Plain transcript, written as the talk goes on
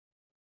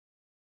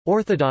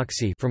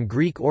Orthodoxy, from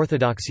Greek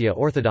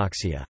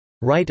orthodoxia,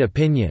 right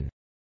opinion,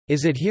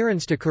 is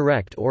adherence to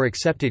correct or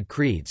accepted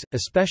creeds,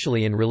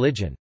 especially in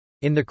religion.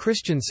 In the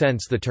Christian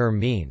sense, the term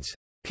means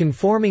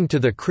conforming to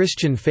the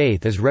Christian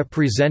faith as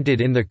represented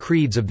in the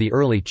creeds of the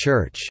early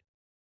Church.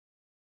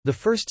 The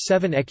first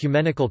 7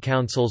 ecumenical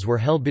councils were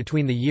held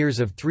between the years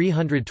of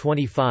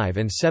 325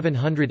 and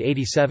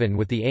 787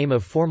 with the aim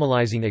of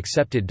formalizing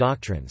accepted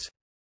doctrines.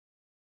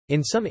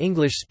 In some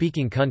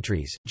English-speaking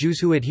countries, Jews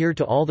who adhere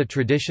to all the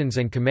traditions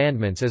and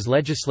commandments as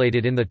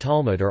legislated in the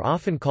Talmud are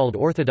often called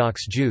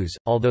Orthodox Jews,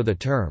 although the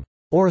term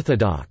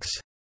 «Orthodox»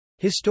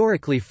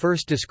 historically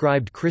first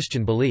described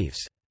Christian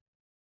beliefs.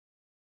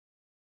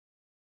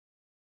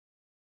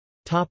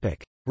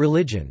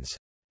 Religions.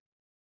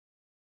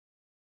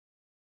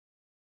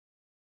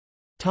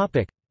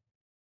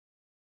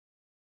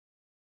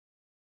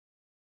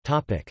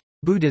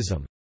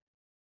 Buddhism.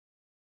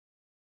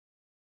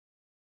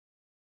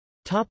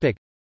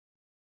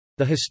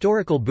 The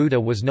historical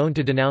Buddha was known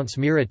to denounce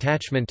mere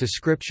attachment to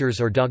scriptures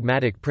or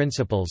dogmatic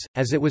principles,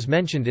 as it was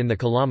mentioned in the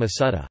Kalama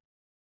Sutta.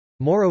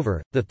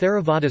 Moreover, the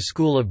Theravada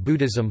school of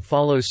Buddhism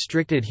follows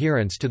strict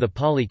adherence to the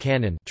Pali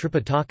Canon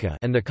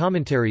and the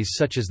commentaries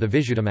such as the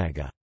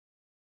Visuddhimagga.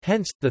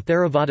 Hence, the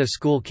Theravada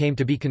school came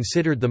to be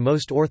considered the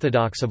most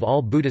orthodox of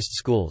all Buddhist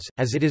schools,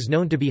 as it is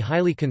known to be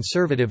highly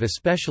conservative,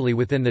 especially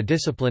within the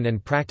discipline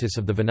and practice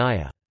of the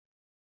Vinaya.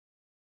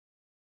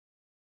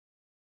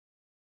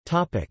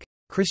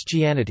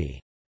 Christianity.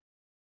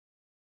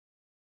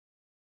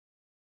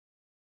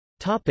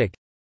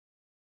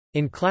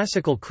 In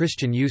classical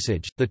Christian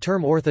usage, the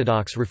term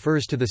orthodox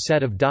refers to the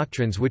set of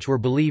doctrines which were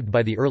believed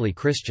by the early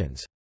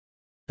Christians.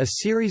 A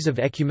series of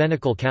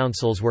ecumenical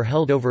councils were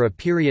held over a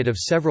period of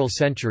several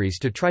centuries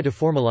to try to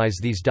formalize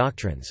these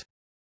doctrines.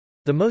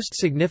 The most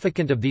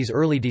significant of these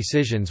early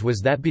decisions was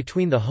that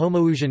between the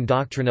Homoousian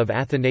doctrine of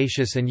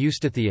Athanasius and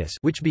Eustathius,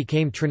 which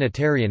became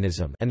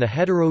Trinitarianism, and the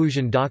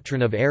Heterousian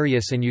doctrine of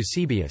Arius and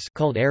Eusebius,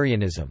 called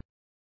Arianism.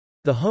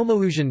 The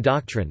Homoousian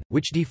doctrine,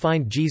 which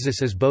defined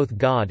Jesus as both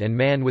God and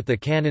man with the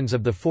canons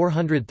of the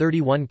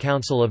 431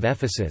 Council of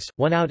Ephesus,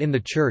 won out in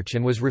the Church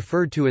and was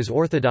referred to as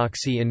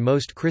orthodoxy in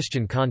most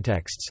Christian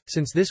contexts,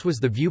 since this was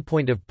the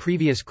viewpoint of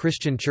previous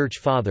Christian Church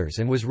Fathers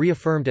and was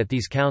reaffirmed at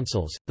these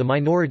councils. The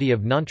minority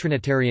of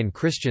non-Trinitarian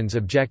Christians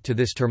object to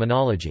this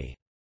terminology.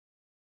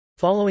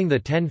 Following the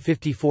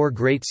 1054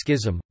 Great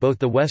Schism, both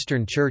the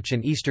Western Church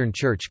and Eastern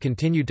Church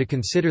continued to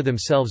consider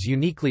themselves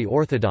uniquely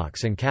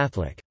Orthodox and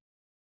Catholic.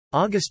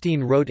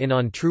 Augustine wrote in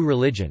On True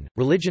Religion,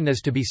 religion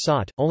is to be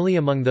sought, only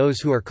among those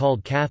who are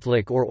called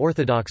Catholic or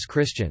Orthodox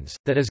Christians,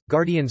 that is,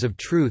 guardians of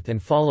truth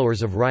and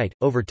followers of right.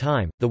 Over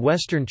time, the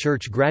Western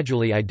Church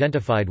gradually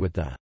identified with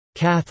the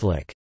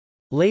Catholic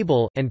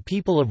label, and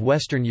people of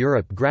Western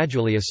Europe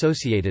gradually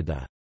associated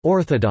the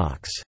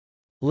Orthodox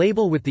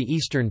label with the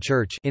Eastern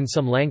Church. In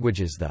some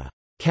languages the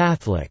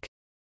Catholic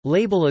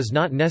label is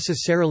not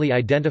necessarily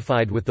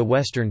identified with the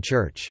Western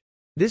Church.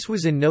 This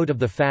was in note of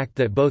the fact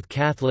that both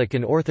Catholic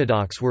and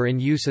Orthodox were in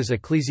use as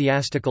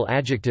ecclesiastical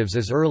adjectives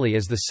as early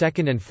as the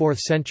 2nd and 4th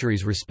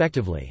centuries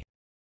respectively.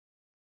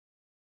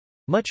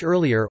 Much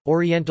earlier,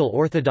 Oriental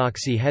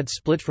Orthodoxy had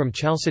split from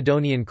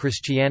Chalcedonian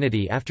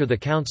Christianity after the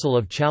Council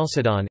of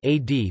Chalcedon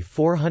AD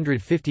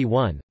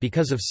 451,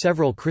 because of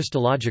several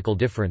Christological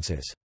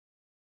differences.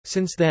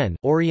 Since then,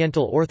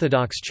 Oriental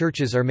Orthodox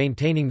churches are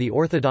maintaining the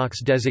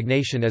Orthodox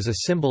designation as a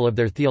symbol of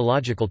their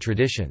theological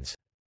traditions.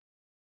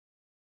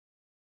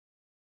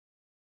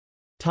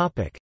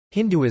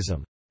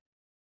 Hinduism.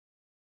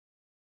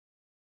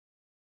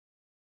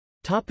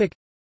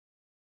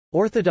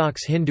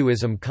 Orthodox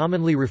Hinduism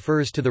commonly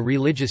refers to the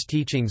religious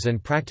teachings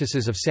and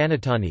practices of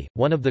Sanatani,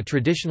 one of the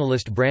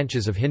traditionalist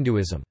branches of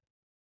Hinduism.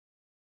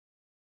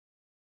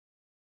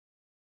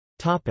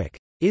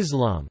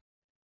 Islam.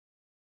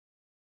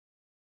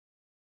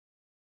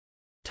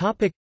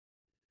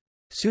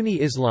 Sunni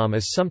Islam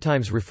is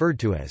sometimes referred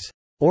to as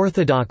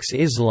Orthodox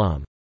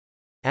Islam.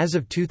 As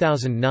of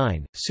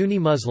 2009, Sunni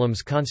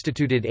Muslims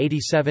constituted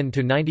 87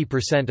 to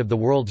 90% of the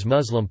world's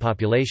Muslim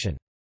population.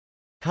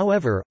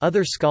 However,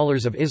 other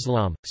scholars of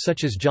Islam,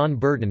 such as John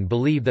Burton,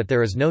 believe that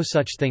there is no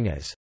such thing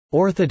as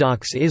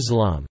Orthodox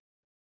Islam.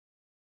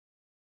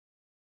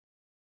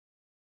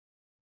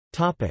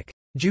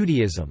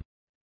 Judaism.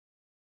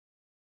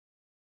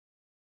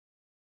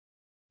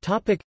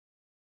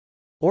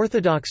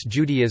 Orthodox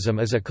Judaism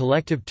is a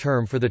collective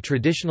term for the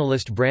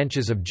traditionalist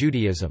branches of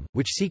Judaism,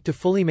 which seek to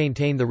fully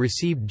maintain the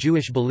received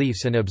Jewish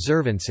beliefs and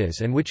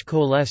observances and which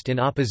coalesced in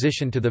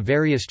opposition to the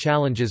various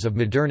challenges of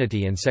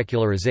modernity and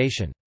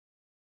secularization.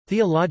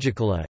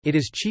 Theologically, it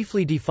is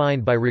chiefly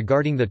defined by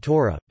regarding the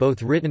Torah,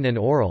 both written and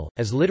oral,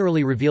 as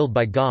literally revealed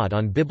by God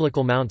on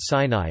biblical Mount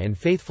Sinai and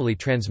faithfully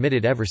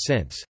transmitted ever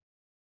since.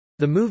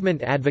 The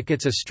movement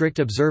advocates a strict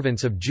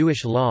observance of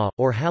Jewish law,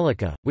 or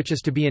halakha, which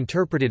is to be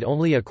interpreted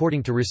only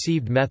according to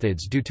received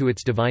methods due to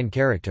its divine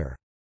character.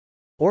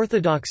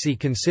 Orthodoxy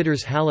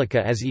considers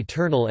halakha as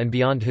eternal and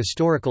beyond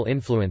historical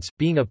influence,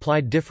 being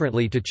applied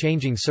differently to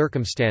changing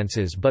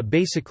circumstances but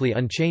basically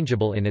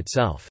unchangeable in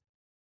itself.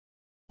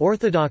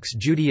 Orthodox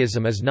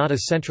Judaism is not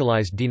a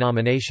centralized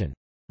denomination.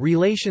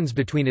 Relations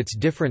between its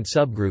different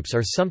subgroups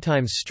are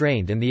sometimes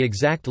strained and the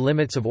exact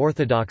limits of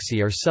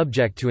orthodoxy are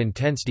subject to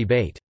intense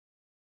debate.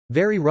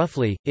 Very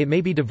roughly, it may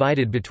be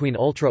divided between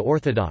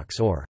ultra-Orthodox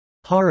or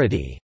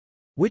Haredi,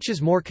 which is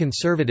more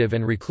conservative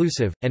and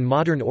reclusive, and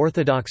modern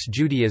Orthodox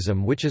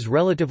Judaism, which is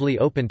relatively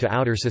open to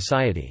outer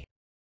society.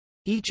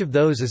 Each of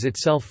those is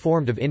itself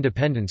formed of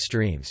independent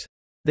streams.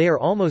 They are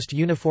almost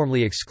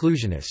uniformly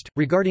exclusionist,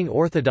 regarding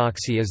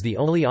orthodoxy as the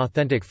only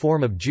authentic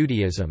form of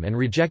Judaism and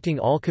rejecting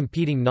all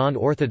competing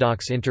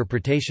non-orthodox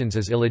interpretations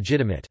as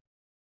illegitimate.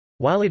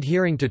 While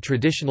adhering to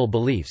traditional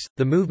beliefs,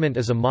 the movement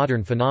is a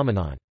modern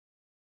phenomenon.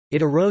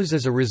 It arose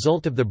as a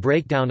result of the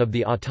breakdown of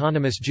the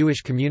autonomous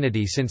Jewish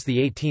community since the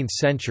 18th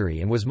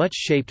century and was much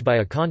shaped by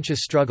a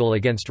conscious struggle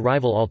against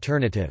rival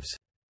alternatives.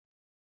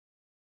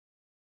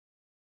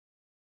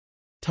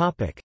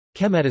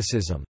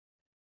 Chemeticism.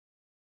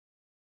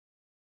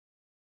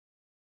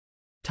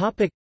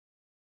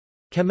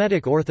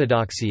 Kemetic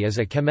Orthodoxy is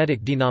a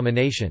Kemetic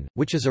denomination,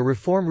 which is a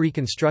reform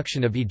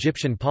reconstruction of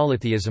Egyptian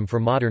polytheism for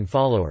modern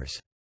followers.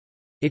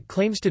 It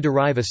claims to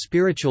derive a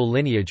spiritual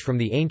lineage from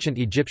the ancient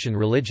Egyptian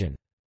religion.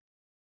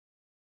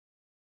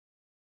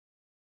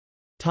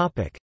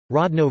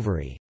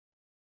 Rodnovery.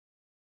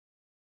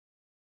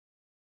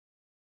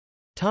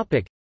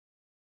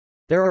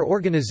 There are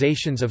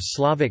organizations of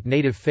Slavic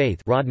native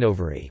faith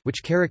Rodnovery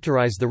which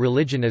characterize the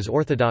religion as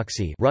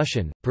Orthodoxy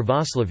Russian,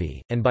 Pravoslavy,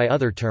 and by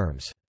other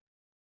terms.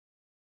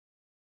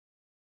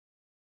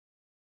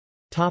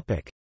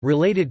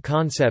 Related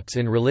concepts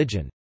in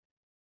religion.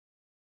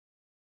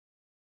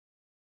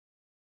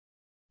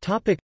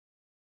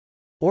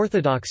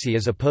 Orthodoxy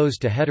is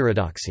opposed to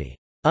heterodoxy,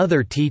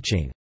 other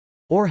teaching,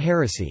 or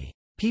heresy.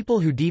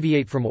 People who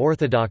deviate from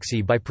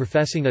orthodoxy by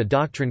professing a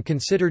doctrine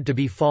considered to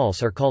be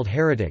false are called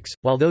heretics,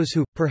 while those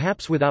who,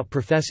 perhaps without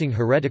professing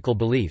heretical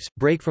beliefs,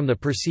 break from the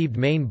perceived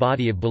main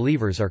body of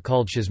believers are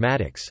called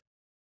schismatics.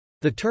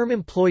 The term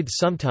employed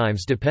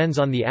sometimes depends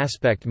on the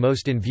aspect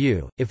most in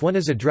view. If one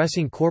is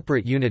addressing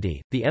corporate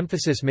unity, the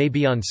emphasis may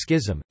be on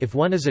schism; if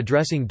one is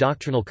addressing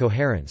doctrinal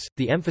coherence,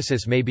 the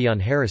emphasis may be on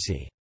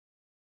heresy.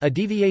 A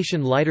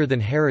deviation lighter than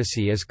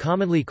heresy is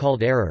commonly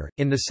called error,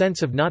 in the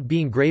sense of not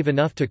being grave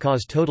enough to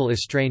cause total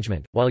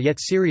estrangement, while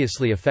yet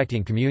seriously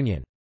affecting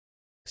communion.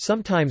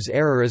 Sometimes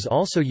error is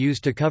also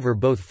used to cover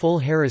both full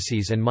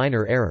heresies and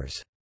minor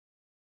errors.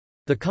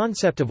 The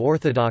concept of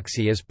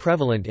orthodoxy is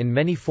prevalent in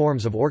many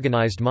forms of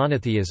organized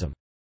monotheism.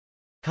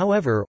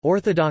 However,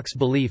 orthodox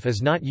belief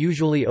is not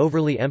usually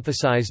overly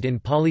emphasized in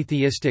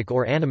polytheistic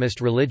or animist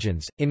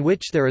religions, in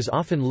which there is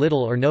often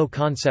little or no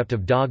concept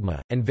of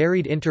dogma, and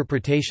varied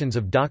interpretations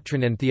of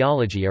doctrine and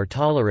theology are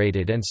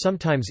tolerated and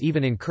sometimes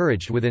even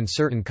encouraged within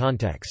certain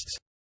contexts.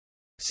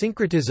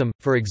 Syncretism,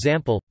 for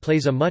example,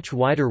 plays a much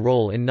wider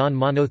role in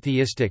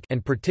non-monotheistic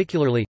and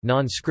particularly,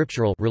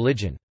 non-scriptural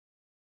religion.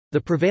 The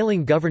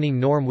prevailing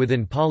governing norm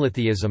within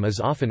polytheism is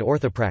often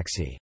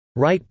orthopraxy,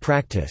 right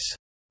practice,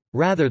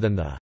 rather than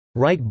the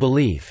right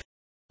belief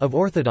of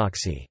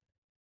orthodoxy.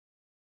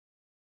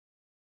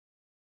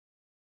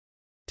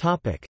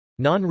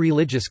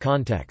 Non-religious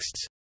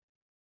contexts.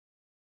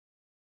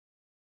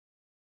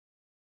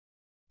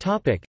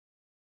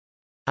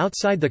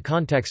 Outside the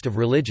context of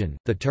religion,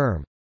 the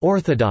term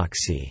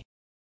orthodoxy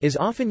is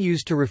often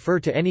used to refer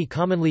to any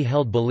commonly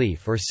held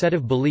belief or set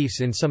of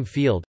beliefs in some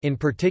field, in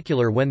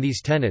particular when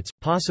these tenets,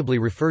 possibly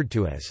referred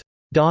to as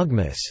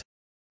dogmas,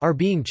 are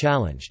being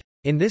challenged.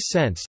 In this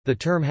sense, the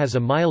term has a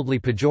mildly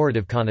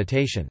pejorative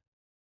connotation.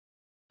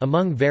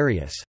 Among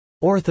various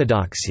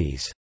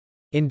orthodoxies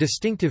in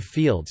distinctive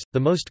fields, the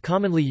most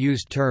commonly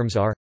used terms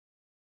are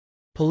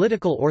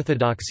political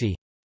orthodoxy,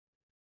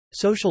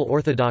 social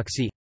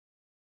orthodoxy,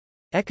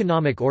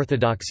 economic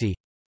orthodoxy,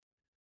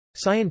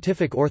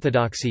 scientific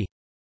orthodoxy,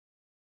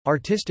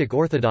 artistic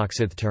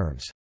orthodoxy. The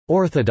terms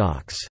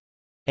orthodox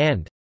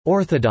and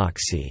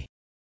orthodoxy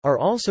are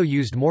also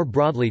used more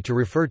broadly to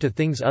refer to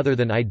things other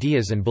than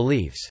ideas and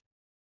beliefs.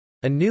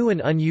 A new and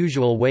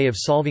unusual way of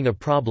solving a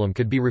problem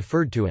could be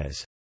referred to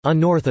as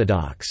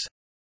unorthodox,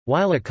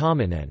 while a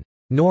common and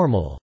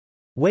normal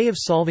way of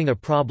solving a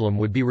problem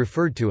would be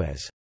referred to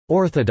as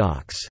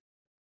orthodox.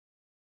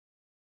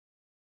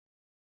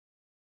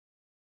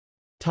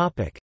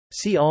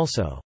 See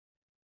also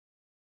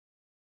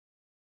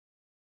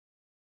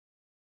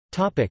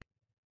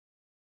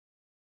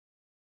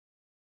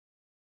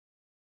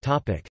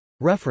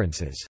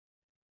References.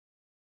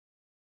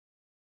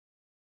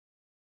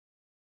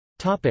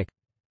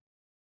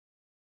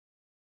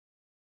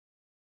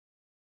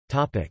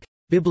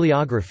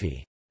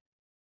 Bibliography.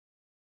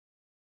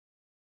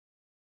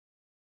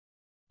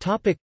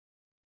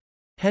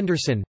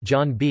 Henderson,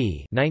 John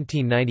B.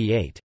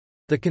 1998.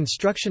 The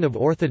Construction of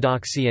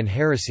Orthodoxy and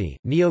Heresy,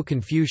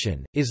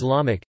 Neo-Confucian,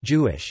 Islamic,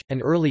 Jewish,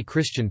 and Early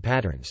Christian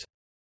Patterns.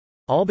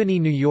 Albany,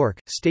 New York,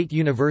 State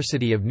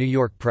University of New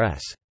York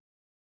Press.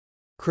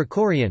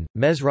 Krikorian,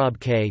 Mesrob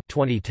K.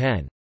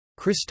 2010.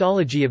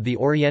 Christology of the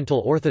Oriental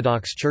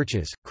Orthodox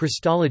Churches,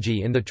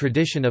 Christology in the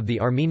Tradition of the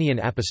Armenian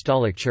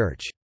Apostolic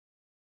Church.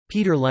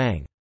 Peter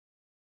Lang.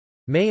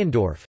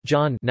 Meyendorff,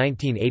 John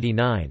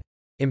 1989.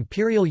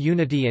 Imperial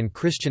Unity and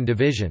Christian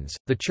Divisions,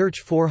 The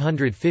Church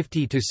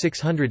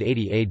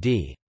 450–680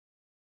 AD.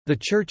 The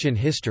Church in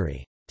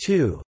History.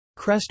 2.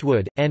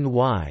 Crestwood,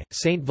 N.Y.,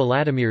 St.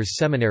 Vladimir's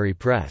Seminary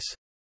Press.